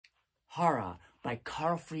Hara by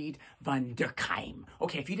Karlfried von Durckheim.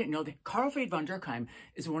 Okay, if you didn't know that, Karlfried von Durckheim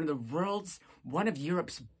is one of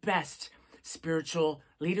Europe's best spiritual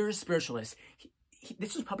leaders, spiritualists.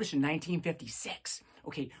 This was published in 1956.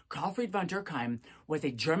 Okay, Karlfried von Durckheim was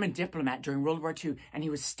a German diplomat during World War II, and he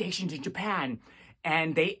was stationed in Japan.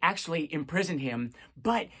 And they actually imprisoned him,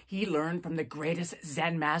 but he learned from the greatest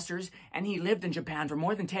Zen masters, and he lived in Japan for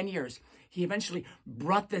more than 10 years. He eventually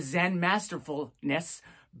brought the Zen masterfulness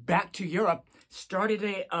back to Europe, started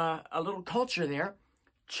a little culture there.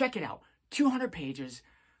 Check it out, 200 pages.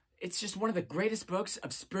 It's just one of the greatest books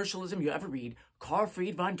of spiritualism you'll ever read.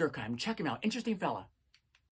 Karlfried von Durckheim. Check him out. Interesting fella.